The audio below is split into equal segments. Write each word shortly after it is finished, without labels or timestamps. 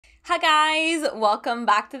Hi guys, welcome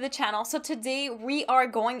back to the channel. So today we are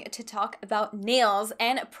going to talk about nails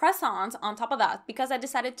and press-ons on top of that, because I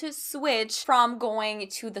decided to switch from going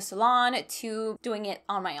to the salon to doing it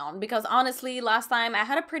on my own, because honestly last time I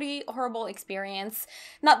had a pretty horrible experience.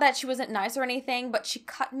 Not that she wasn't nice or anything, but she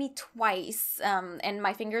cut me twice and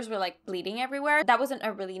my fingers were like bleeding everywhere. That wasn't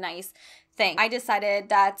a really nice thing. I decided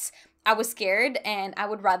that I was scared and I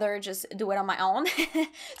would rather just do it on my own.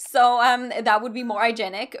 So that would be more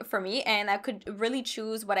hygienic for me, and I could really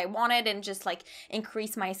choose what I wanted and just like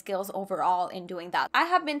increase my skills overall in doing that. I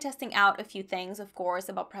have been testing out a few things, of course,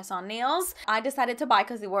 about press-on nails. I decided to buy,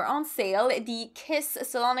 because they were on sale, the Kiss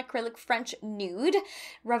Salon Acrylic French Nude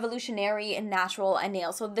Revolutionary Natural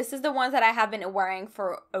Nails. So this is the ones that I have been wearing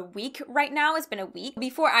for a week right now. It's been a week.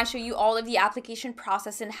 Before I show you all of the application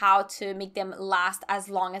process and how to make them last as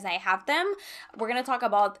long as I have them, we're going to talk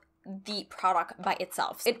about the product by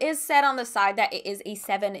itself. It is said on the side that it is a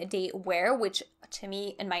 7-day wear, which to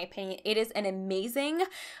me, in my opinion, it is an amazing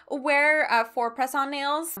wear for press-on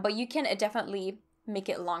nails, but you can definitely make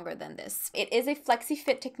it longer than this. It is a flexi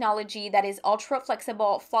fit technology that is ultra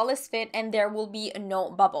flexible, flawless fit, and there will be no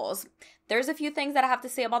bubbles. There's a few things that I have to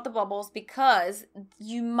say about the bubbles because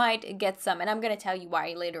you might get some, and I'm going to tell you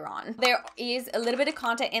why later on. There is a little bit of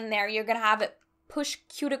content in there. You're going to have push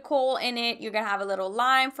cuticle in it. You're gonna have a little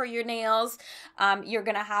lime for your nails. You're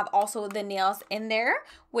gonna have also the nails in there,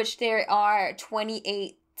 which there are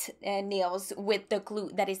 28 nails with the glue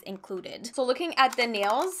that is included. So looking at the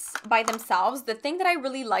nails by themselves, the thing that I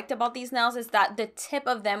really liked about these nails is that the tip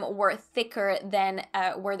of them were thicker than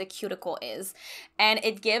where the cuticle is, and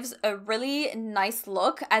it gives a really nice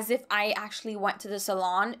look as if I actually went to the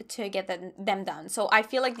salon to get them done. So I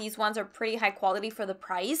feel like these ones are pretty high quality for the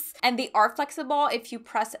price, and they are flexible. If you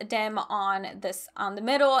press them on the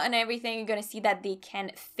middle and everything, you're gonna see that they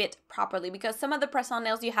can fit properly, because some of the press-on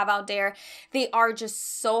nails you have out there, they are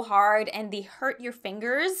just so hard and they hurt your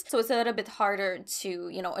fingers, so it's a little bit harder to,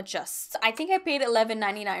 you know, adjust. I think I paid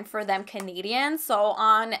 $11.99 for them Canadian. So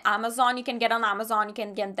on Amazon, you can get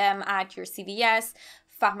them at your CVS,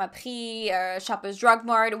 Pharmaprix, Shoppers Drug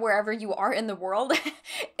Mart, wherever you are in the world.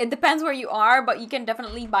 It depends where you are, but you can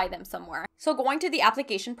definitely buy them somewhere. So going to the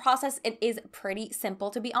application process, it is pretty simple,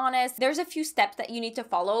 to be honest. There's a few steps that you need to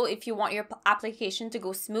follow if you want your application to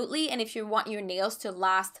go smoothly and if you want your nails to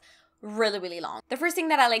last really long. The first thing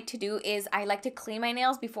that I like to do is I like to clean my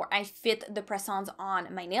nails before I fit the press-ons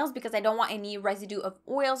on my nails, because I don't want any residue of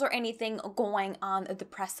oils or anything going on the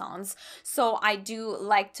press-ons. So I do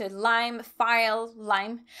like to lime.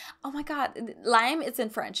 Oh my god, lime, it's in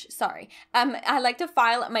French, sorry. I like to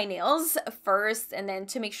file my nails first, and then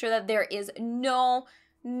to make sure that there is no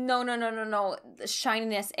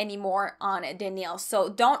shininess anymore on the nails. So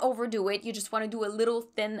don't overdo it. You just want to do a little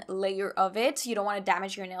thin layer of it. You don't want to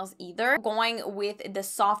damage your nails either. Going with the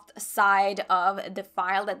soft side of the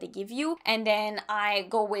file that they give you, and then I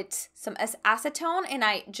go with some acetone and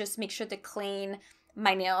I just make sure to clean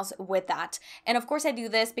my nails with that. And of course I do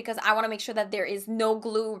this because I want to make sure that there is no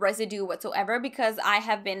glue residue whatsoever, because I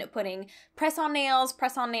have been putting press-on nails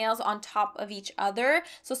on top of each other,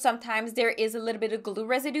 so sometimes there is a little bit of glue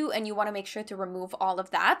residue and you want to make sure to remove all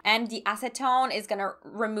of that. And the acetone is gonna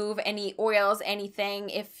remove any oils, anything.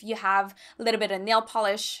 If you have a little bit of nail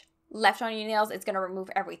polish left on your nails, it's gonna remove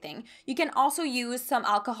everything. You can also use some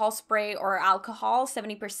alcohol spray or alcohol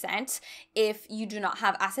 70% if you do not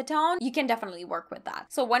have acetone. You can definitely work with that.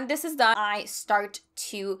 So when this is done, I start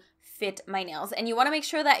to fit my nails, and you want to make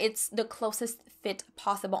sure that it's the closest fit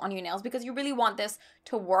possible on your nails, because you really want this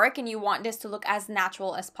to work and you want this to look as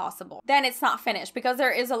natural as possible. Then it's not finished, because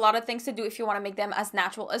there is a lot of things to do if you want to make them as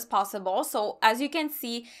natural as possible. So as you can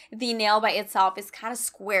see, the nail by itself is kind of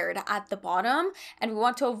squared at the bottom, and we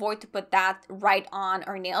want to avoid to put that right on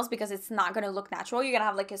our nails because it's not going to look natural. You're going to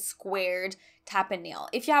have like a squared tap-in nail.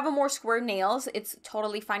 If you have a more square nails, it's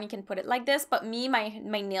totally fine. You can put it like this, but my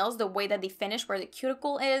nails, the way that they finish where the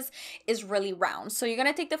cuticle is really round. So you're going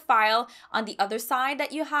to take the file on the other side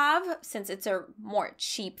that you have. Since it's a more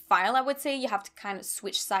cheap file, I would say you have to kind of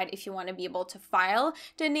switch side if you want to be able to file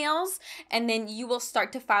the nails, and then you will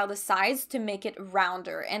start to file the sides to make it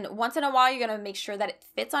rounder. And once in a while, you're going to make sure that it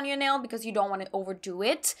fits on your nail, because you don't want to overdo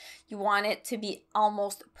it. You want it to be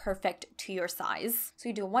almost perfect to your size. So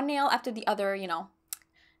you do one nail after the other, you know,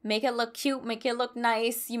 make it look cute, make it look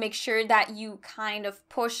nice. You make sure that you kind of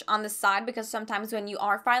push on the side, because sometimes when you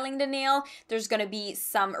are filing the nail, there's gonna be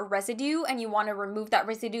some residue and you wanna remove that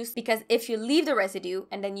residue, because if you leave the residue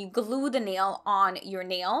and then you glue the nail on your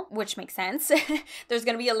nail, which makes sense, there's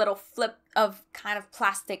gonna be a little flip of kind of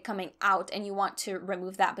plastic coming out, and you want to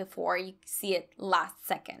remove that before you see it last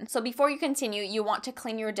second. So before you continue, you want to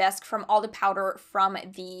clean your desk from all the powder from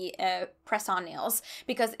the press-on nails,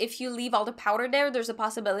 because if you leave all the powder there, there's a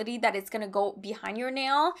possibility that it's gonna go behind your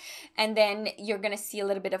nail, and then you're gonna see a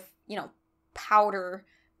little bit of, you know,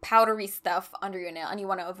 powdery stuff under your nail, and you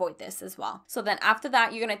want to avoid this as well. So then after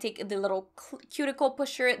that, you're going to take the little cuticle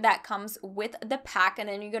pusher that comes with the pack, and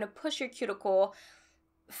then you're going to push your cuticle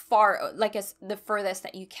far, like as the furthest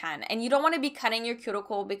that you can. And you don't want to be cutting your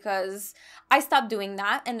cuticle, because I stopped doing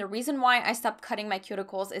that. And the reason why I stopped cutting my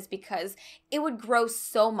cuticles is because it would grow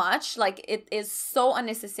so much. Like, it is so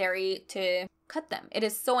unnecessary to cut them. It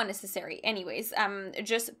is so unnecessary. Anyways,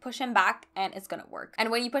 just push them back and it's gonna work. And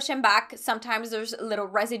when you push them back, sometimes there's a little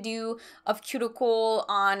residue of cuticle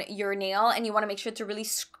on your nail, and you want to make sure to really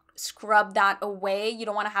scrub that away. You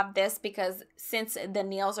don't want to have this, because since the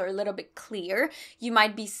nails are a little bit clear, you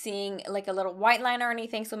might be seeing like a little white line or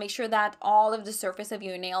anything. So make sure that all of the surface of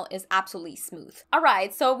your nail is absolutely smooth. All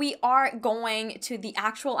right, so we are going to the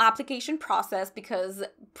actual application process, because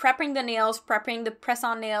prepping the nails, prepping the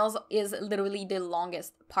press-on nails is literally the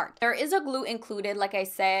longest part. There is a glue included, like I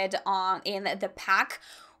said, in the pack,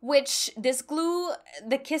 which this glue,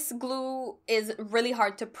 the Kiss glue, is really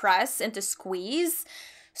hard to press and to squeeze.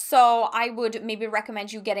 So I would maybe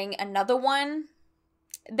recommend you getting another one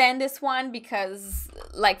than this one, because,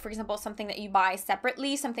 like, for example, something that you buy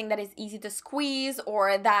separately, something that is easy to squeeze,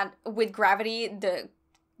 or that with gravity the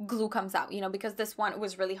glue comes out, you know, because this one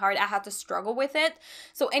was really hard. I had to struggle with it.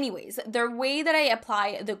 So anyways, the way that I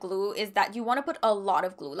apply the glue is that you want to put a lot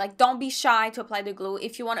of glue. Like, don't be shy to apply the glue.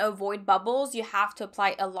 If you want to avoid bubbles, you have to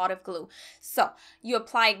apply a lot of glue. So you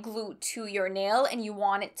apply glue to your nail, and you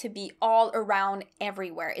want it to be all around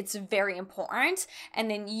everywhere. It's very important. And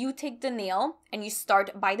then you take the nail and you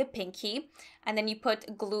start by the pinky, and then you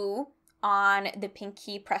put glue on the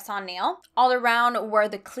pinky press-on nail all around where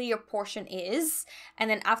the clear portion is.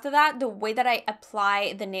 And then after that, the way that I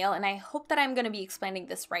apply the nail, and I hope that I'm going to be explaining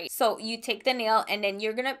this right. So you take the nail and then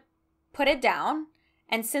you're going to put it down,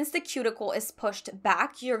 and since the cuticle is pushed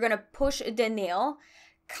back, you're going to push the nail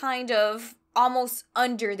kind of almost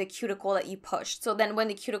under the cuticle that you pushed. So then when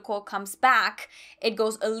the cuticle comes back, it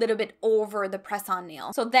goes a little bit over the press-on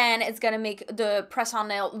nail. So then it's gonna make the press-on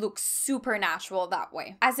nail look super natural that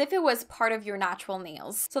way, as if it was part of your natural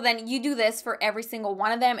nails. So then you do this for every single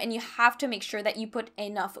one of them, and you have to make sure that you put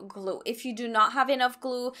enough glue. If you do not have enough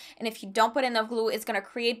glue, and if you don't put enough glue, it's gonna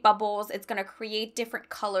create bubbles, it's gonna create different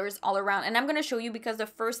colors all around. And I'm gonna show you, because the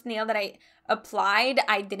first nail that I applied,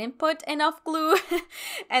 I didn't put enough glue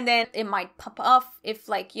and then it might pop off if,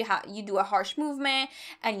 like, you do a harsh movement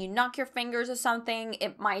and you knock your fingers or something,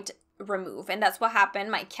 it might remove. And that's what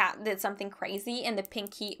happened. My cat did something crazy and the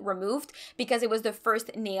pinky removed, because it was the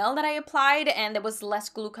first nail that I applied and there was less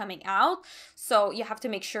glue coming out. So you have to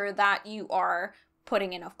make sure that you are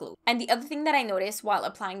putting enough glue. And the other thing that I noticed while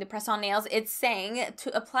applying the press-on nails, it's saying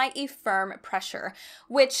to apply a firm pressure,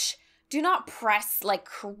 which, do not press like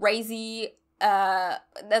crazy.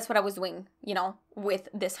 That's what I was doing, you know, with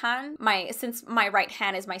this hand. Since my right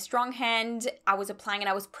hand is my strong hand, I was applying and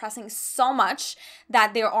I was pressing so much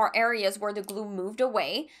that there are areas where the glue moved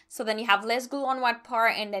away. So then you have less glue on one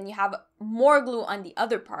part and then you have more glue on the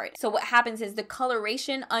other part. So what happens is the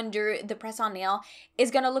coloration under the press-on nail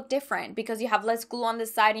is gonna look different, because you have less glue on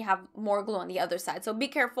this side and you have more glue on the other side. So be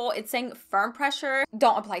careful. It's saying firm pressure.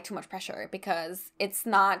 Don't apply too much pressure, because it's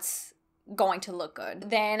not going to look good.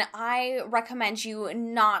 Then I recommend you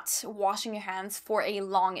not washing your hands for a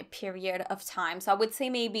long period of time. So I would say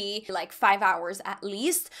maybe like 5 hours at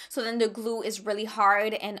least. So then the glue is really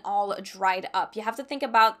hard and all dried up. You have to think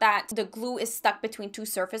about that the glue is stuck between two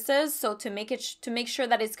surfaces. So to make sure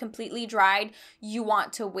that it's completely dried, you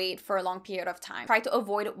want to wait for a long period of time. Try to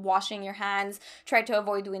avoid washing your hands. Try to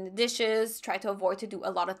avoid doing the dishes. Try to avoid to do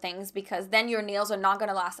a lot of things, because then your nails are not going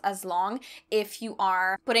to last as long if you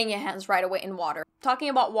are putting your hands right away in water. Talking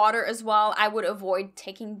about water as well, I would avoid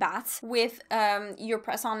taking baths with your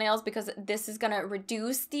press-on nails, because this is gonna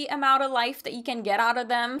reduce the amount of life that you can get out of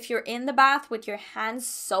them. If you're in the bath with your hands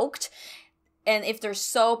soaked, and if there's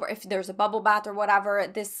soap or if there's a bubble bath or whatever,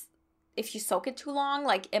 this if you soak it too long,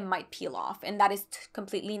 like it might peel off, and that is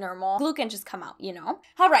completely normal. Glue can just come out, you know?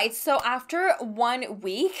 All right, so after 1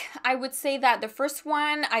 week, I would say that the first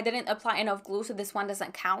one, I didn't apply enough glue, so this one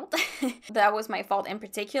doesn't count. That was my fault in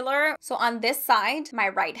particular. So on this side, my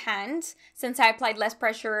right hand, since I applied less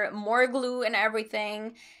pressure, more glue and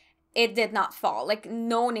everything, it did not fall. Like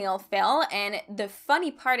no nail fell. And the funny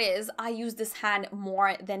part is I use this hand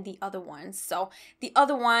more than the other one. So the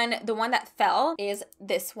other one, the one that fell is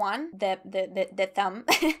this one, the thumb.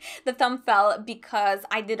 The thumb fell because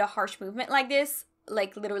I did a harsh movement like this,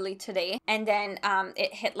 like literally today, and then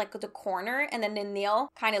it hit like the corner, and then the nail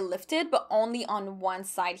kind of lifted, but only on one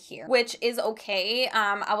side here, which is okay.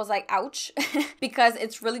 I was like, ouch, because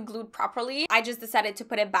it's really glued properly. I just decided to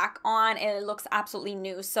put it back on, and it looks absolutely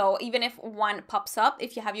new. So even if one pops up,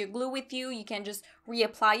 if you have your glue with you, you can just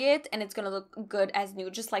reapply it and it's gonna look good as new,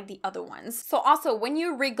 just like the other ones. So also, when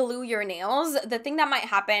you re-glue your nails, the thing that might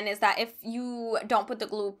happen is that if you don't put the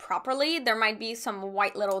glue properly, there might be some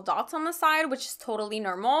white little dots on the side, which is totally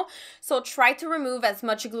normal. So try to remove as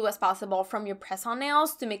much glue as possible from your press-on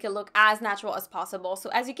nails to make it look as natural as possible.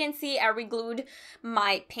 So as you can see, I re-glued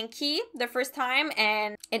my pinky the first time,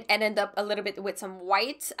 and it ended up a little bit with some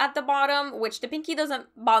white at the bottom, which the pinky doesn't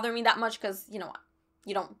bother me that much because, you know,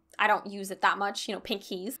 I don't use it that much, you know,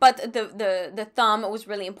 pinkies. But the thumb was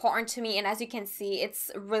really important to me, and as you can see, it's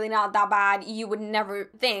really not that bad. You would never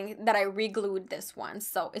think that I re-glued this one,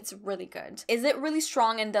 so it's really good. Is it really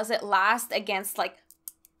strong, and does it last against like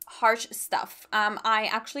harsh stuff? I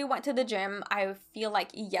actually went to the gym, I feel like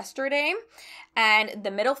yesterday, and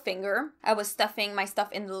the middle finger, I was stuffing my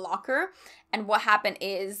stuff in the locker, and what happened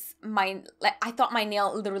is I thought my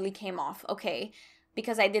nail literally came off, okay?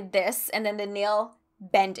 Because I did this, and then the nail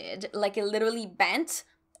bended, like it literally bent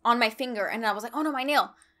on my finger, and I was like, oh no, my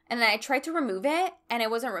nail. And then I tried to remove it, and it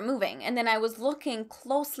wasn't removing. And then I was looking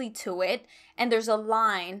closely to it, and there's a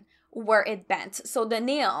line where it bent. So the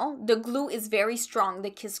nail, the glue is very strong, the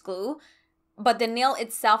kiss glue, but the nail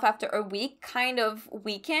itself after a week kind of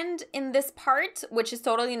weakened in this part, which is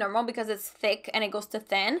totally normal because it's thick and it goes to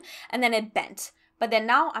thin, and then it bent. But then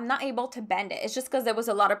now I'm not able to bend it. It's just because there was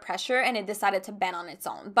a lot of pressure and it decided to bend on its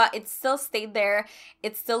own. But it still stayed there.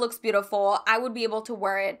 It still looks beautiful. I would be able to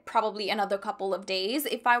wear it probably another couple of days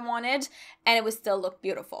if I wanted, and it would still look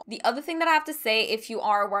beautiful. The other thing that I have to say, if you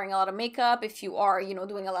are wearing a lot of makeup, if you are, you know,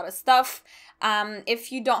 doing a lot of stuff,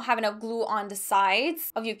 if you don't have enough glue on the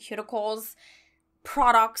sides of your cuticles,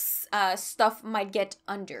 products, stuff might get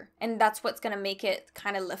under, and that's what's gonna make it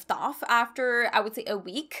kind of lift off after, I would say, a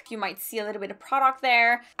week. You might see a little bit of product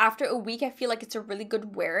there. After a week, I feel like it's a really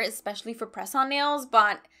good wear, especially for press-on nails,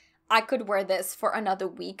 but I could wear this for another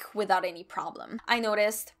week without any problem. I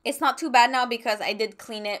noticed it's not too bad now because I did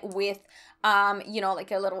clean it with you know,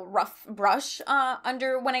 like a little rough brush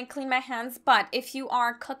under when I clean my hands. But if you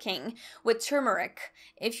are cooking with turmeric,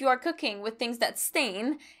 if you are cooking with things that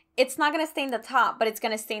stain, it's not going to stain the top, but it's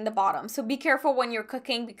going to stain the bottom. So be careful when you're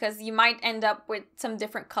cooking because you might end up with some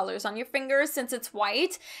different colors on your fingers. Since it's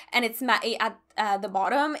white and it's matte at the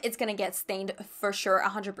bottom, it's going to get stained for sure,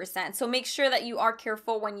 100%. So make sure that you are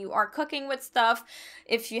careful when you are cooking with stuff.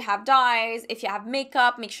 If you have dyes, if you have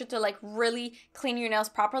makeup, make sure to like really clean your nails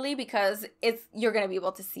properly because you're going to be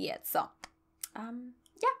able to see it. So,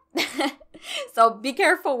 yeah. So be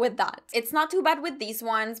careful with that. It's not too bad with these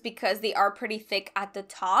ones because they are pretty thick at the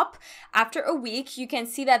top. After a week, you can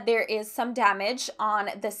see that there is some damage on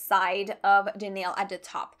the side of the nail at the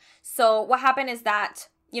top. So what happened is that,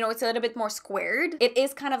 you know, it's a little bit more squared. It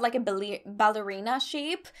is kind of like a ballerina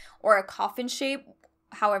shape or a coffin shape,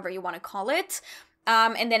 however you want to call it.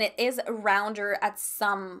 And then it is rounder at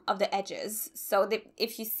some of the edges. So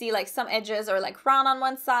if you see like some edges are like round on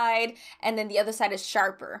one side and then the other side is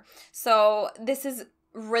sharper. So this is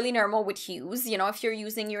really normal with hues. You know, if you're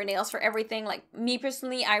using your nails for everything, like me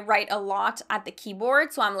personally, I write a lot at the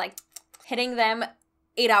keyboard. So I'm like hitting them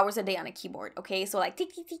 8 hours a day on a keyboard, okay? So like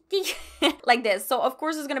tick, tick, tick, tick, like this. So of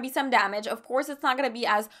course there's gonna be some damage. Of course it's not gonna be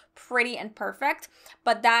as pretty and perfect,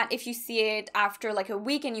 but that if you see it after like a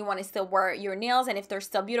week and you wanna still wear your nails and if they're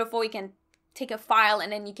still beautiful, you can take a file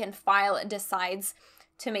and then you can file the sides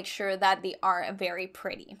to make sure that they are very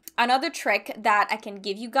pretty. Another trick that I can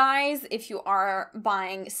give you guys if you are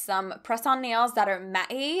buying some press-on nails that are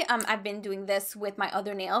matte, I've been doing this with my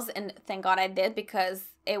other nails and thank God I did because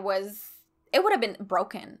it would have been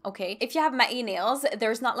broken, okay? If you have matte nails,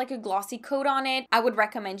 there's not like a glossy coat on it. I would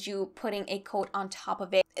recommend you putting a coat on top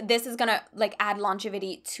of it. This is gonna like add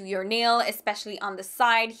longevity to your nail, especially on the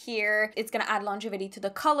side here. It's gonna add longevity to the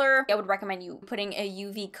color. I would recommend you putting a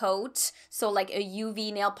UV coat, so like a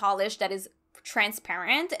UV nail polish that is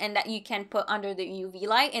transparent and that you can put under the UV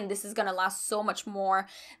light, and this is gonna last so much more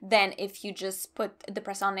than if you just put the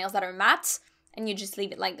press-on nails that are matte and you just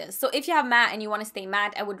leave it like this. So if you have matte and you want to stay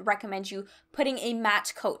matte, I would recommend you putting a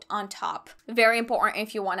matte coat on top. Very important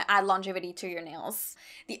if you want to add longevity to your nails.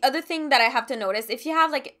 The other thing that I have to notice, if you have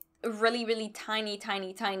like really tiny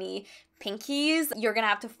pinkies, you're gonna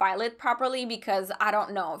have to file it properly, because I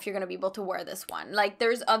don't know if you're gonna be able to wear this one. Like,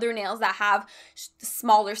 there's other nails that have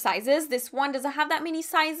smaller sizes. This one doesn't have that many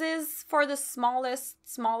sizes for the smallest.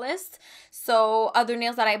 So other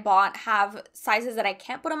nails that I bought have sizes that I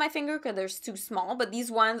can't put on my finger because they're too small, but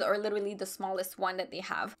these ones are literally the smallest one that they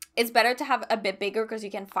have. It's better to have a bit bigger because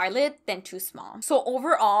you can file it than too small. So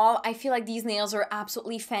overall, I feel like these nails are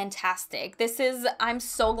absolutely fantastic. I'm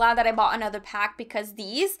so glad that I bought another pack, because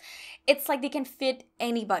it's like they can fit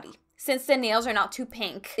anybody. Since the nails are not too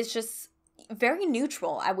pink, it's just very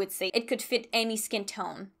neutral, I would say. It could fit any skin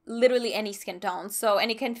tone, literally any skin tone.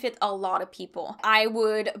 And it can fit a lot of people. I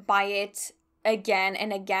would buy it again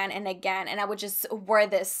and again and again, and I would just wear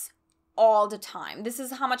this all the time. This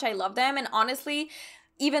is how much I love them. And honestly,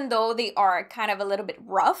 even though they are kind of a little bit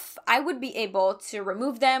rough, I would be able to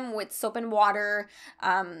remove them with soap and water.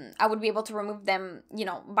 I would be able to remove them, you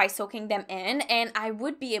know, by soaking them in, and I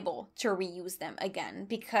would be able to reuse them again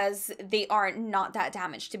because they are not that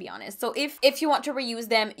damaged, to be honest. So if you want to reuse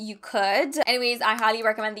them, you could. Anyways, I highly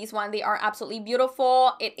recommend these ones. They are absolutely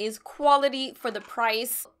beautiful. It is quality for the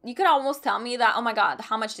price. You could almost tell me that, oh my god,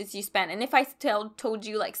 how much did you spend? And if I told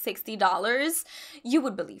you like $60, you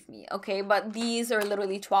would believe me, okay? But these are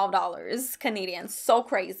literally $12 Canadian. So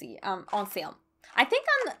crazy, on sale. I think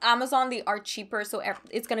on Amazon they are cheaper, so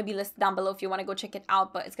it's going to be listed down below if you want to go check it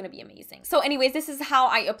out, but it's going to be amazing. So anyways, this is how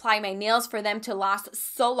I apply my nails for them to last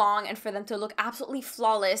so long and for them to look absolutely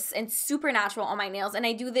flawless and super natural on my nails. And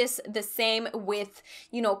I do this the same with,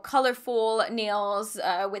 you know, colorful nails,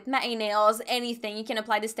 with matte nails, anything. You can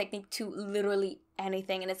apply this technique to literally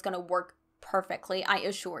anything and it's going to work perfectly, I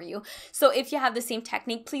assure you. So if you have the same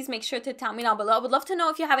technique, please make sure to tell me down below. I would love to know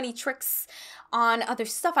if you have any tricks on other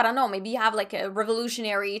stuff. I don't know, maybe you have like a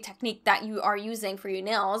revolutionary technique that you are using for your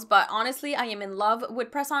nails, but honestly, I am in love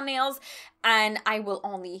with press-on nails and I will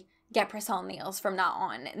only get press-on nails from now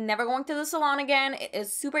on. Never going to the salon again. It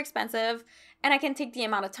is super expensive and I can take the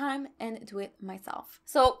amount of time and do it myself.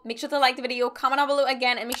 So make sure to like the video, comment down below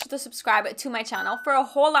again, and make sure to subscribe to my channel for a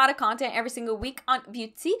whole lot of content every single week on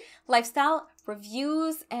beauty, lifestyle,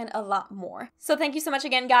 reviews, and a lot more. So thank you so much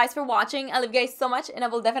again, guys, for watching. I love you guys so much, and I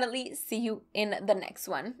will definitely see you in the next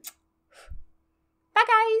one.